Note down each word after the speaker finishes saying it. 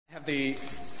have the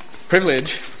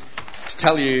privilege to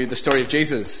tell you the story of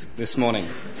Jesus this morning.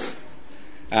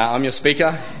 I'm your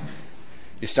speaker.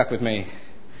 You're stuck with me.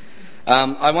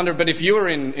 I wonder, but if you were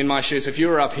in my shoes, if you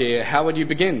were up here, how would you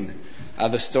begin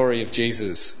the story of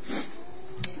Jesus?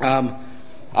 And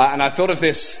I thought of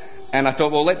this, and I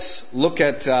thought, well, let's look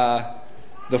at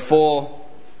the four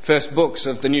first books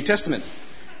of the New Testament.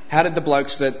 How did the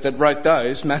blokes that wrote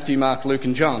those, Matthew, Mark, Luke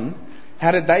and John,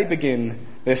 how did they begin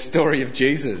their story of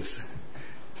Jesus?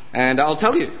 And I'll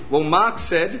tell you. Well, Mark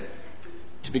said,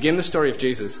 to begin the story of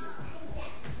Jesus,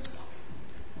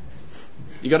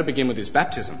 you got to begin with his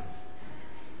baptism.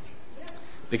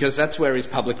 Because that's where his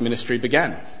public ministry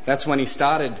began. That's when he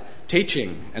started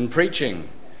teaching and preaching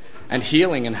and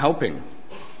healing and helping.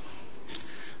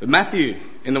 But Matthew,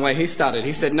 in the way he started,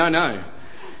 he said, no.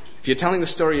 If you're telling the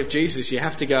story of Jesus, you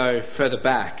have to go further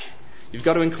back. You've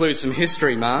got to include some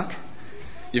history, Mark.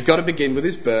 You've got to begin with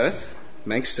his birth.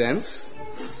 Makes sense.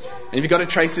 And you've got to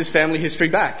trace his family history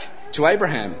back to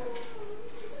Abraham.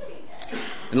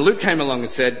 And Luke came along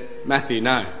and said, Matthew,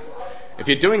 no. If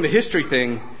you're doing the history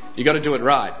thing, you've got to do it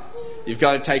right. You've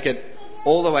got to take it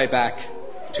all the way back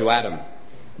to Adam,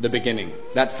 the beginning,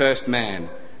 that first man,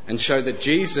 and show that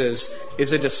Jesus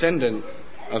is a descendant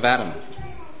of Adam.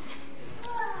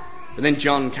 But then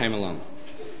John came along.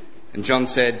 And John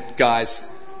said, guys,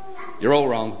 you're all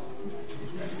wrong.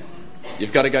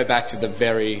 You've got to go back to the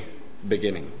very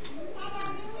beginning.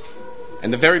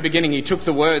 And the very beginning, he took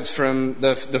the words from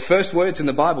the first words in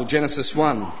the Bible, Genesis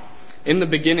 1. In the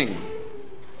beginning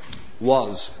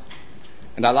was.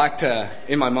 And I like to,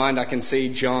 in my mind, I can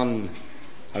see John,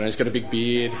 I don't know, he's got a big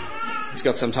beard. He's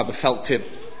got some type of felt tip,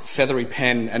 feathery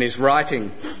pen, and he's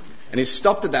writing. And he's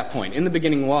stopped at that point. In the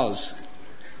beginning was.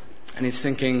 And he's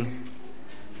thinking,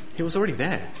 he was already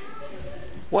there.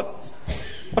 What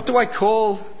do I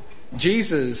call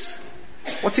Jesus?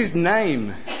 What's his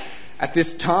name at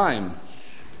this time?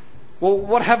 Well,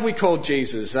 what have we called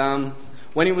Jesus?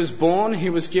 When he was born, he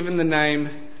was given the name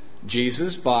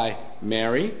Jesus by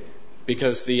Mary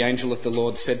because the angel of the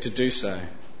Lord said to do so.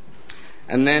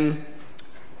 And then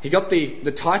he got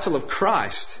the title of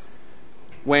Christ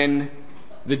when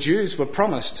the Jews were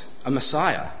promised a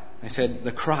Messiah. They said,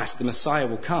 the Christ, the Messiah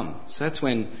will come. So that's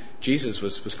when Jesus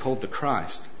was called the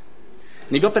Christ.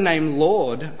 And he got the name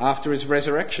Lord after his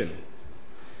resurrection.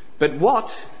 But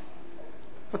what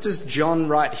does John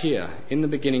write here? In the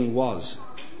beginning was.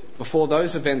 Before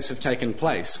those events have taken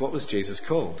place, what was Jesus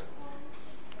called?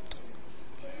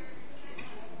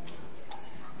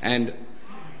 And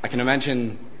I can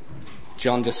imagine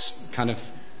John just kind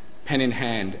of pen in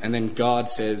hand, and then God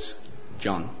says,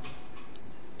 John,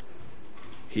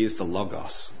 he is the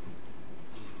Logos.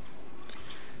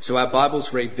 So our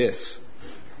Bibles read this.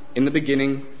 In the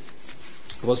beginning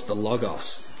was the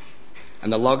Logos.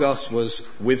 And the Logos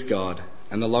was with God.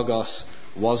 And the Logos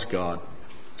was God.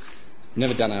 I've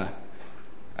never done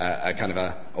a kind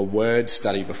of a word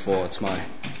study before. It's my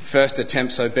first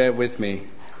attempt, so bear with me.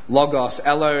 Logos,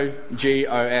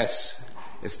 Logos.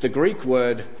 It's the Greek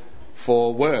word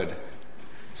for word.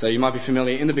 So you might be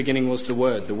familiar. In the beginning was the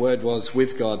Word. The Word was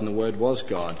with God and the Word was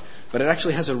God. But it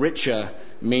actually has a richer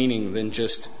meaning than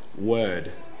just word.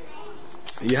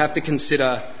 You have to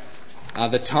consider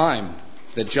the time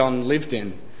that John lived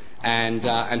in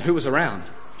and who was around.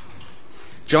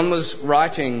 John was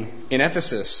writing in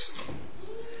Ephesus,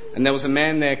 and there was a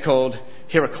man there called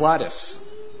Heraclitus.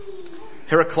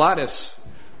 Heraclitus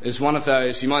is one of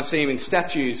those, you might see him in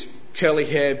statues, curly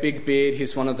hair, big beard.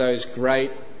 He's one of those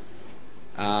great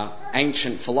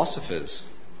ancient philosophers.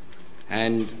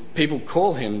 And people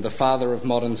call him the father of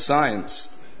modern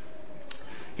science.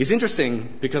 He's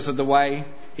interesting because of the way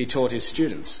he taught his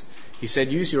students. He said,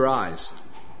 use your eyes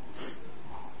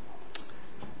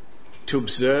to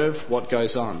observe what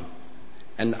goes on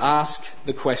and ask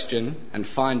the question and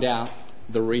find out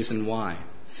the reason why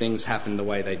things happen the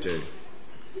way they do.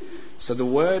 So the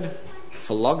word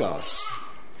for logos,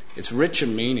 its richer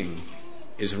meaning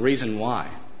is reason why.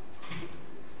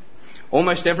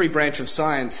 Almost every branch of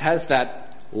science has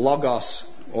that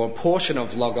logos or a portion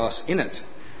of logos in it.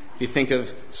 If you think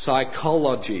of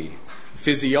psychology,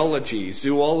 physiology,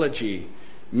 zoology,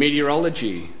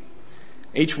 meteorology,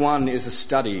 each one is a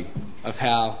study of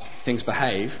how things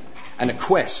behave and a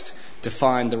quest to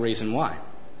find the reason why.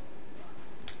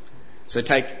 So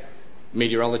take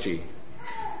meteorology.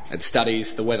 It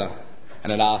studies the weather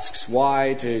and it asks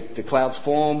why do clouds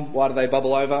form, why do they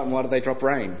bubble over and why do they drop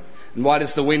rain? And why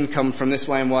does the wind come from this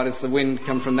way and why does the wind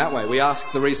come from that way? We ask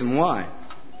the reason why.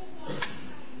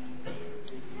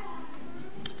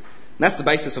 And that's the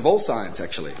basis of all science,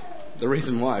 actually. The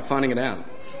reason why, finding it out.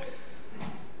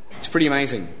 It's pretty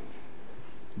amazing.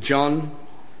 John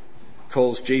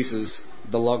calls Jesus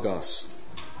the Logos,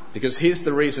 because here's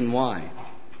the reason why.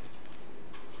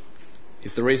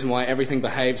 Here's the reason why everything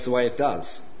behaves the way it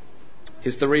does.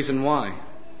 Here's the reason why.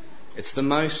 It's the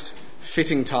most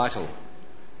fitting title.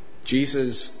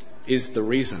 Jesus is the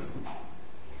reason.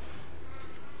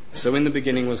 So in the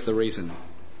beginning was the reason.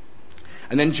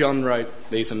 And then John wrote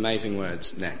these amazing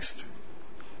words next.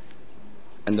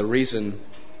 And the reason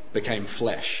became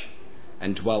flesh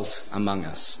and dwelt among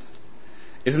us.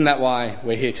 Isn't that why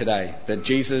we're here today? That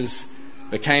Jesus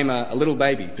became a little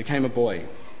baby, became a boy,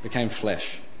 became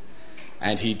flesh.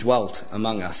 And he dwelt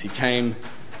among us. He came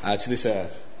to this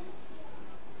earth.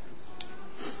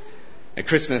 At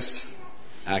Christmas,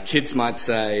 kids might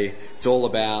say it's all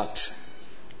about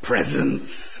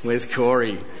presents. Where's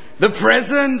Corey? The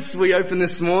presents we opened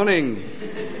this morning.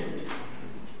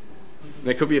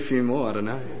 There could be a few more, I don't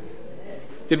know.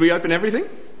 Did we open everything?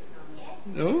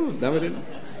 Oh, no we didn't.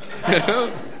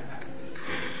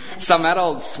 Some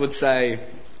adults would say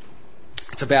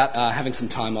it's about having some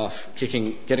time off,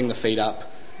 getting the feet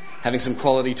up, having some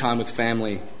quality time with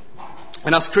family.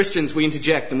 And us Christians, we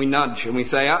interject and we nudge and we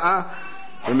say,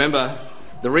 remember,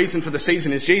 the reason for the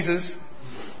season is Jesus.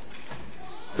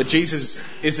 But Jesus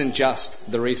isn't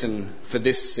just the reason for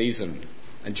this season.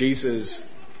 And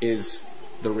Jesus is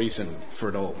the reason for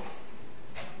it all.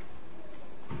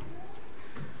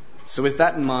 So with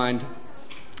that in mind,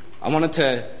 I wanted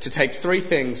to take three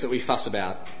things that we fuss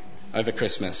about over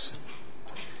Christmas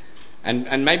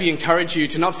and maybe encourage you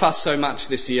to not fuss so much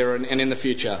this year and in the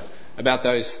future about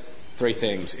those three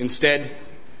things. Instead,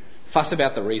 fuss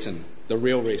about the reason, the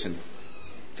real reason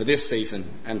for this season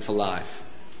and for life.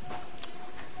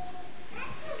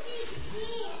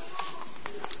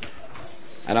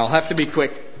 And I'll have to be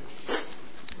quick.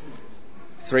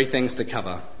 Three things to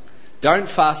cover. Don't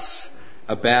fuss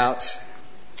about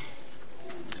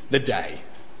the day.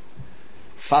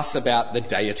 Fuss about the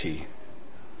deity,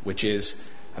 which is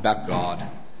about God,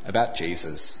 about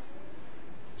Jesus.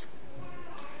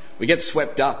 We get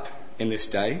swept up in this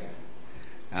day,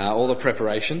 all the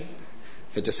preparation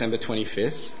for December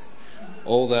 25th,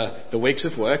 all the weeks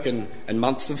of work and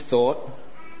months of thought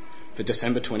for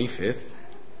December 25th.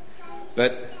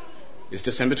 But is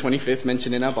December 25th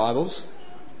mentioned in our Bibles?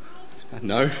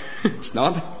 No, it's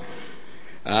not.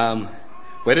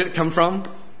 Where did it come from?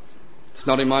 It's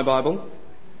not in my Bible.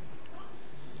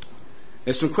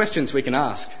 There's some questions we can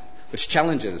ask which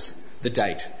challenges the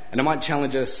date. And it might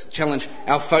challenge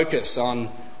our focus on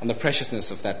the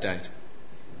preciousness of that date.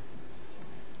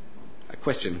 A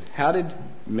question: how did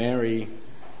Mary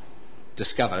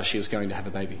discover she was going to have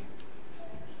a baby?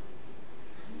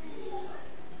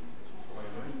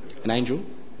 An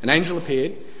angel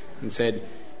appeared and said,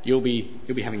 you'll be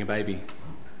having a baby,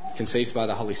 conceived by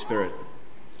the Holy Spirit.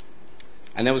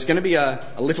 And there was going to be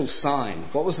a little sign.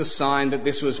 What was the sign that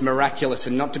this was miraculous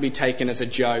and not to be taken as a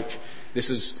joke?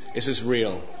 This is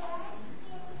real.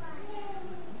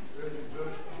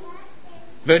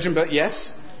 Virgin birth,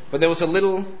 yes, but there was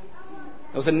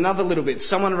another little bit.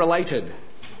 Someone related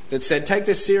that said, take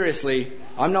this seriously.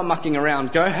 I'm not mucking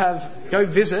around. Go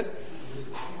visit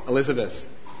Elizabeth.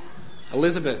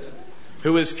 Elizabeth,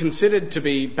 who was considered to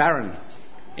be barren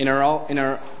in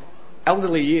her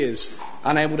elderly years,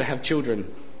 unable to have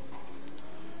children.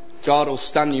 God will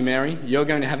stun you, Mary. You're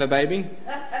going to have a baby.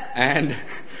 And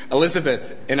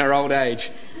Elizabeth, in her old age,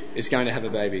 is going to have a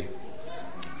baby.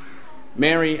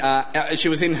 Mary, she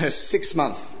was in her 6th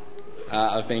month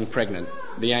of being pregnant,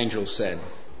 the angel said.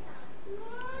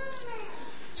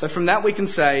 So from that we can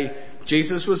say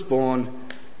Jesus was born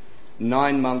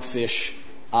 9 months-ish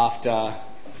after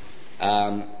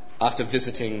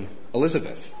visiting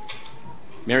Elizabeth.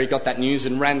 Mary got that news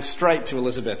and ran straight to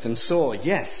Elizabeth and saw,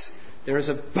 yes, there is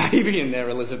a baby in there,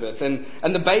 Elizabeth. And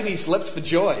the babies leapt for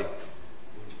joy.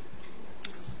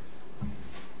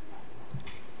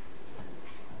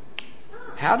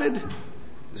 How did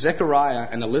Zechariah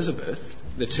and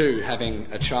Elizabeth, the two having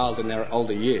a child in their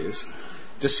older years,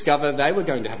 discover they were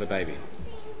going to have a baby?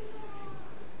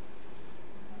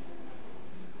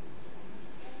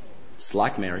 It's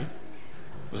like Mary.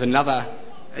 It was another,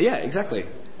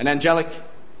 an angelic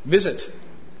visit.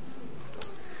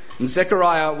 And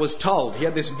Zechariah was told, he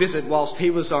had this visit whilst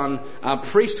he was on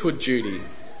priesthood duty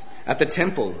at the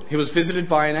temple. He was visited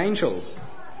by an angel.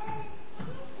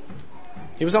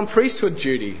 He was on priesthood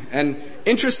duty. And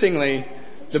interestingly,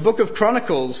 the book of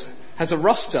Chronicles has a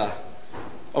roster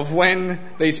of when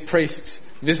these priests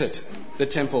visit the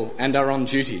temple and are on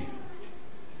duty.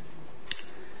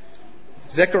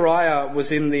 Zechariah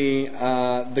was in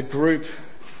the group,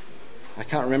 I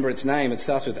can't remember its name, it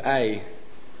starts with A,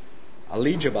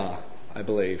 Alijabah. I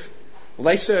believe. Well,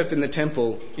 they served in the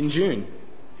temple in June.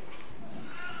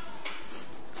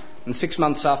 And 6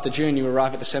 months after June, you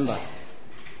arrive at December.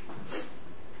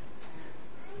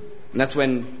 And that's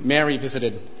when Mary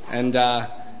visited and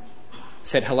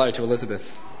said hello to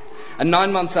Elizabeth. And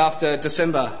 9 months after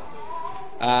December,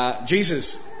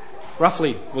 Jesus,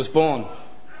 roughly, was born.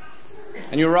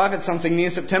 And you arrive at something near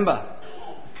September.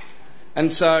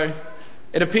 And so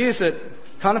it appears that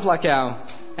kind of like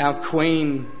our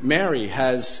Queen Mary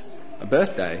has a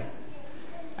birthday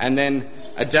and then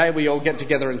a day we all get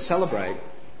together and celebrate.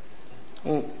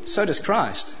 Well, so does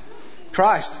Christ.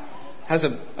 Christ has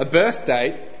a birth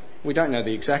date. We don't know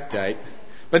the exact date.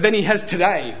 But then he has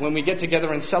today when we get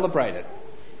together and celebrate it.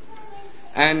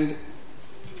 And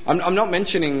I'm not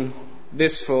mentioning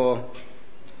this for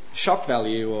shock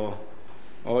value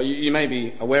or you may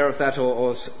be aware of that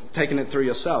or taken it through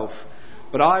yourself.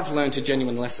 But I've learned a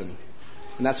genuine lesson.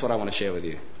 And that's what I want to share with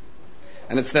you.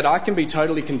 And it's that I can be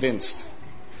totally convinced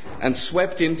and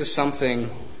swept into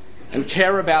something and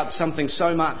care about something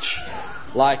so much,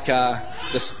 like the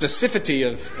specificity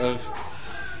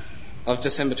of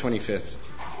December 25th.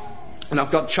 And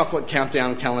I've got chocolate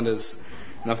countdown calendars,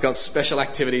 and I've got special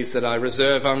activities that I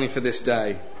reserve only for this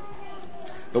day.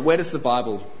 But where does the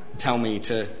Bible tell me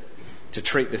to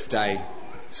treat this day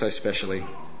so specially?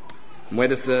 And where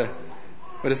does the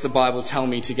Bible tell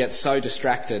me to get so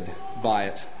distracted by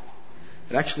it?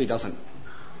 It actually doesn't.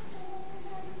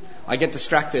 I get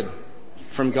distracted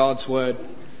from God's word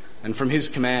and from his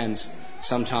commands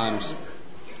sometimes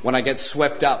when I get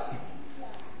swept up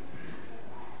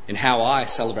in how I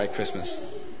celebrate Christmas.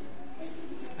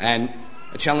 And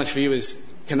a challenge for you is,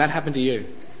 can that happen to you?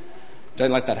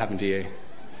 Don't let that happen to you.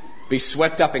 Be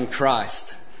swept up in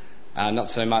Christ, not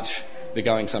so much the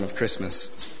goings on of Christmas.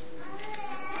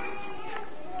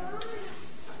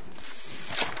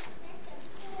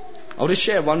 I'll just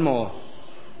share one more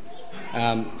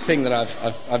thing that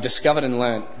I've discovered and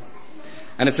learnt.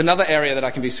 And it's another area that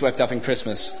I can be swept up in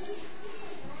Christmas.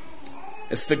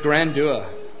 It's the grandeur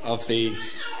of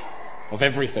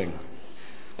everything,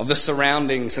 of the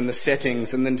surroundings and the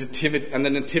settings and the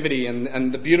nativity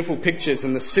and the beautiful pictures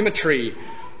and the symmetry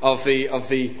of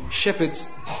the shepherds,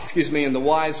 and the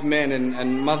wise men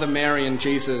and Mother Mary and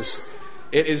Jesus.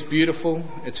 It is beautiful.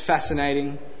 It's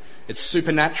fascinating. It's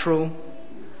supernatural.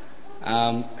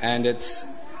 And it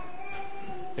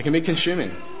can be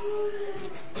consuming.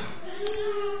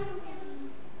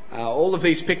 All of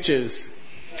these pictures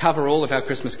cover all of our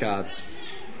Christmas cards.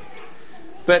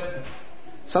 But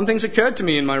something's occurred to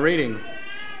me in my reading,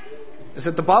 is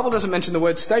that the Bible doesn't mention the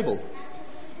word stable.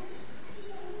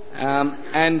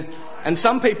 And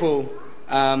some people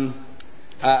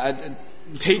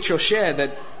teach or share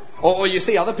that, or you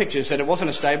see other pictures that it wasn't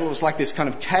a stable, it was like this kind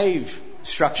of cave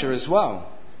structure as well.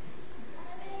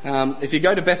 If you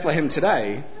go to Bethlehem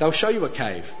today, they'll show you a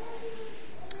cave.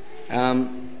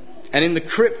 And in the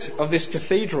crypt of this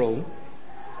cathedral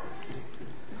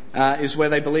is where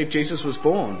they believe Jesus was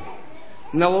born.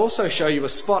 And they'll also show you a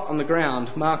spot on the ground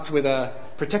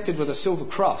protected with a silver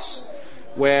cross,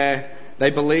 where they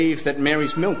believe that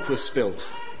Mary's milk was spilt.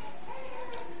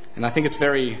 And I think it's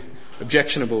very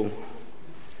objectionable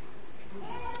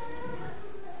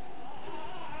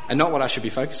and not what I should be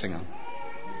focusing on.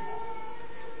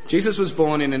 Jesus was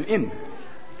born in an inn,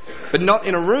 but not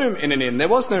in a room in an inn. There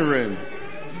was no room,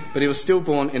 but he was still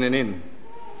born in an inn.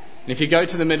 And if you go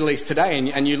to the Middle East today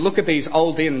and you look at these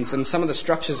old inns, and some of the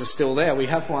structures are still there. We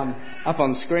have one up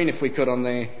on screen if we could on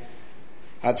there.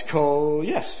 It's called,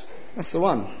 yes, that's the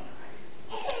one.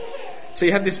 So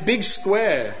you have this big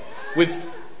square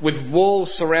with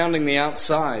walls surrounding the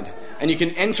outside, and you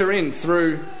can enter in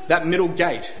through that middle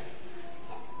gate.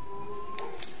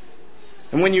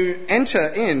 And when you enter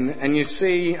in and you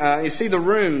see the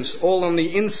rooms all on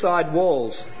the inside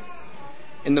walls,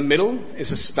 in the middle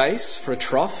is a space for a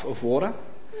trough of water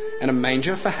and a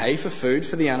manger for hay, for food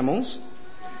for the animals.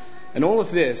 And all of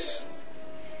this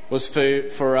was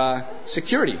for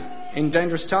security in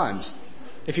dangerous times.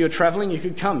 If you were travelling, you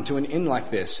could come to an inn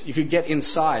like this. You could get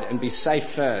inside and be safe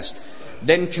first,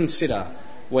 then consider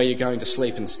where you're going to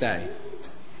sleep and stay.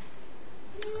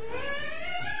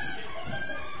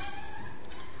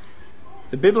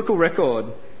 The biblical record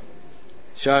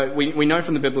we know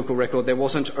from the biblical record there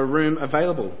wasn't a room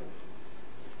available.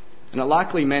 And it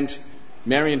likely meant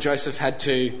Mary and Joseph had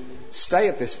to stay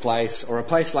at this place or a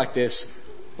place like this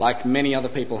like many other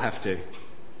people have to.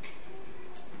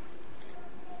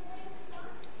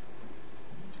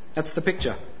 That's the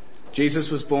picture.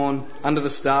 Jesus was born under the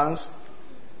stars,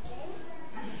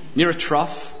 near a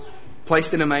trough,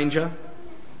 placed in a manger.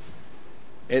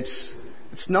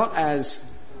 It's not as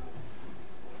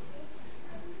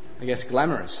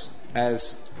glamorous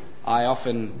as I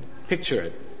often picture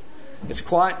it. It's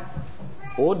quite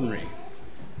ordinary.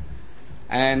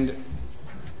 And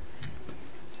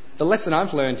the lesson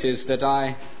I've learned is that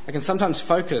I can sometimes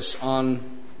focus on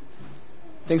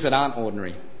things that aren't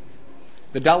ordinary.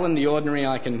 The dull and the ordinary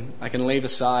I can leave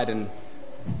aside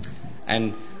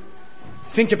and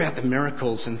think about the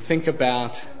miracles and think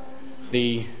about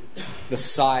the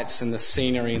sights and the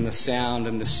scenery and the sound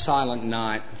and the silent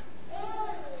night.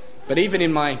 But even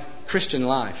in my Christian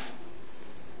life,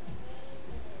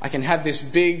 I can have this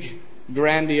big,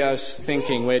 grandiose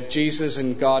thinking where Jesus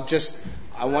and God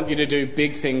I want you to do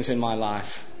big things in my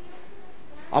life.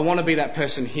 I want to be that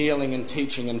person healing and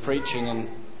teaching and preaching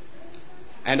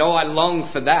and I long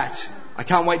for that. I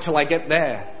can't wait till I get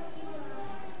there.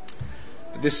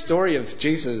 But this story of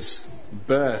Jesus'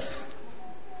 birth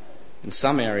in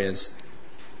some areas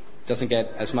doesn't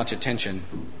get as much attention.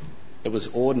 It was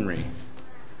ordinary.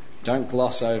 Don't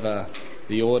gloss over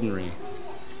the ordinary.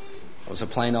 It was a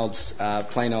plain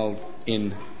old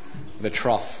inn with a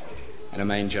trough and a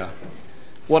manger.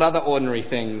 What other ordinary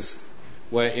things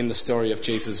were in the story of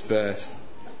Jesus' birth?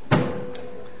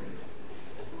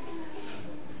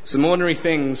 Some ordinary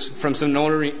things from some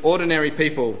ordinary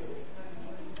people,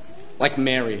 like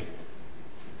Mary,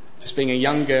 just being a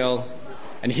young girl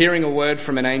and hearing a word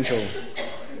from an angel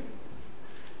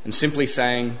and simply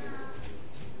saying,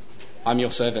 I'm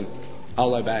your servant,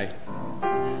 I'll obey.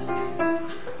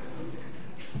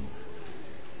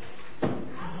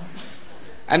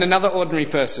 And another ordinary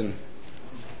person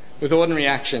with ordinary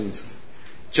actions,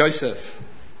 Joseph,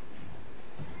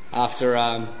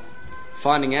 after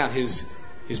finding out his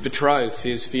betrothed,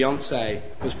 his fiancée,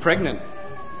 was pregnant.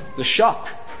 The shock.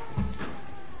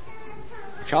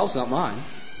 The child's not mine.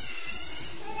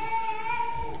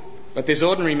 But this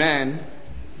ordinary man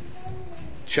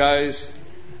chose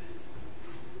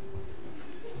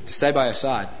to stay by her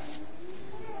side,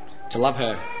 to love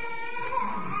her,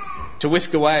 to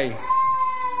whisk away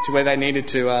to where they needed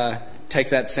to take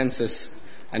that census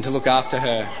and to look after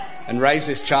her and raise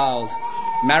this child,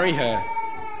 marry her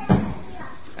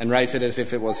and raise it as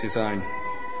if it was his own.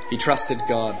 He trusted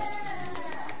God.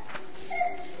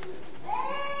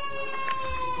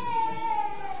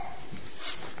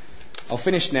 I'll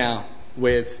finish now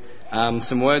with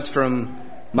some words from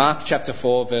Mark chapter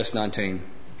 4 verse 19,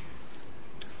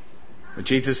 where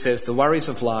Jesus says, the worries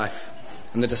of life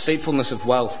and the deceitfulness of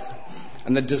wealth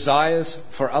and the desires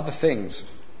for other things,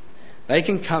 they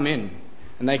can come in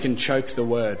and they can choke the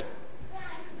word,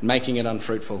 making it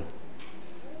unfruitful.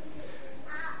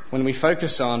 When we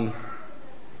focus on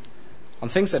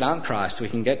things that aren't Christ, we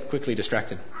can get quickly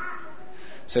distracted.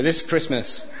 So this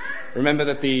Christmas, remember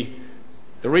that the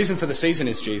reason for the season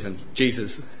is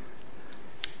Jesus.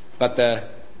 But the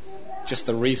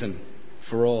reason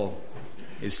for all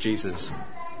is Jesus.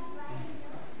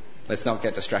 Let's not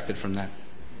get distracted from that.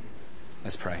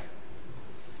 Let's pray.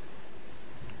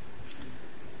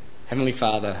 Heavenly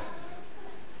Father,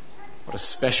 what a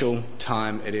special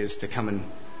time it is to come and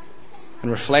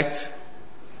reflect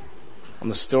on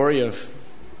the story of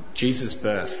Jesus'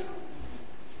 birth.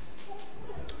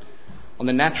 On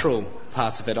the natural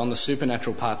parts of it, on the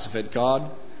supernatural parts of it, God,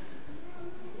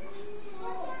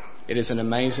 it is an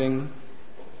amazing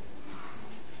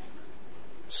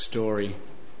story,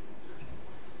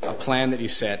 a plan that you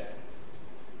set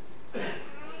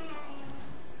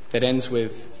that ends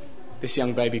with this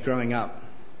young baby growing up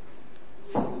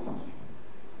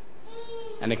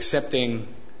and accepting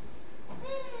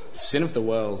the sin of the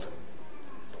world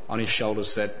on his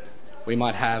shoulders, that we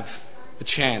might have the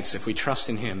chance, if we trust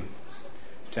in him,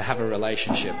 to have a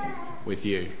relationship with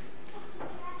you,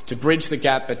 to bridge the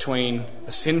gap between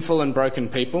a sinful and broken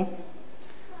people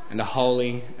and a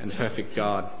holy and perfect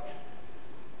God.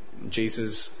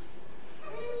 Jesus,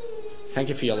 thank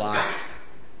you for your life.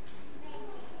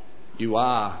 You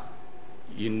are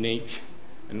unique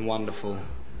and wonderful.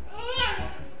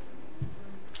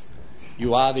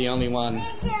 You are the only one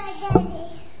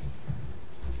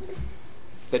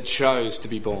that chose to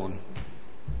be born.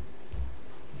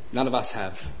 None of us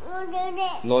have.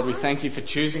 Lord, we thank you for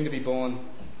choosing to be born,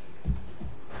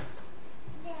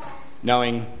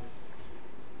 knowing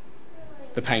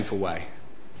the painful way.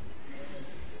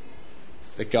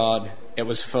 That God, it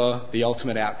was for the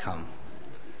ultimate outcome,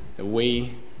 that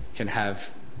we can have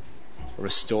a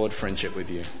restored friendship with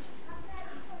you.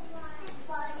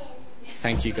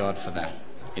 Thank you, God, for that.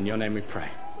 In your name we pray.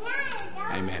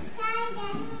 Amen.